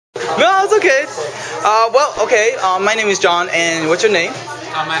No, it's okay. Well, okay. My name is John, and what's your name?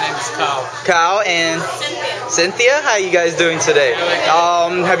 My name is Carl. Kyle and Cynthia. How you guys doing today? Really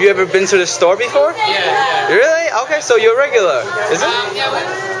good. Have you ever been to the store before? Yeah. Really? Okay, so you're a regular, is it? Yeah,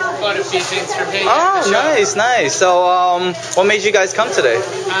 we bought a few things from here. Oh, Sure. nice. So, what made you guys come today?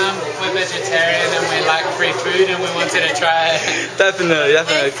 We're vegetarian and we like free food and we wanted to try it. Definitely.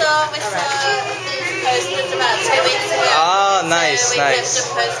 We saw posters about 2 weeks ago. Ah, nice, so we nice.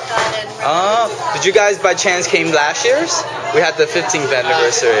 kept a postcard and Did you guys by chance came last year's? We had the 15th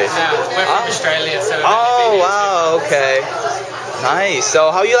anniversary. No, we're from Australia, so we've Oh, only been wow, okay. Nice.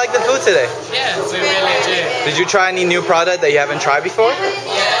 So, how you like the food today? here. Yeah, we really do. Did you try any new product that you haven't tried before? the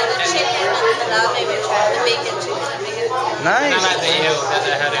chicken and the salami we tried, the vegan chicken and vegan. And Nice. I like the eel that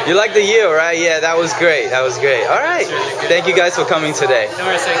they had. You like the yield, right? Yeah, that was great. That was great. All right. really good. Thank you guys for coming today. No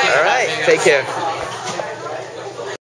worries, thank you. All right. Take care.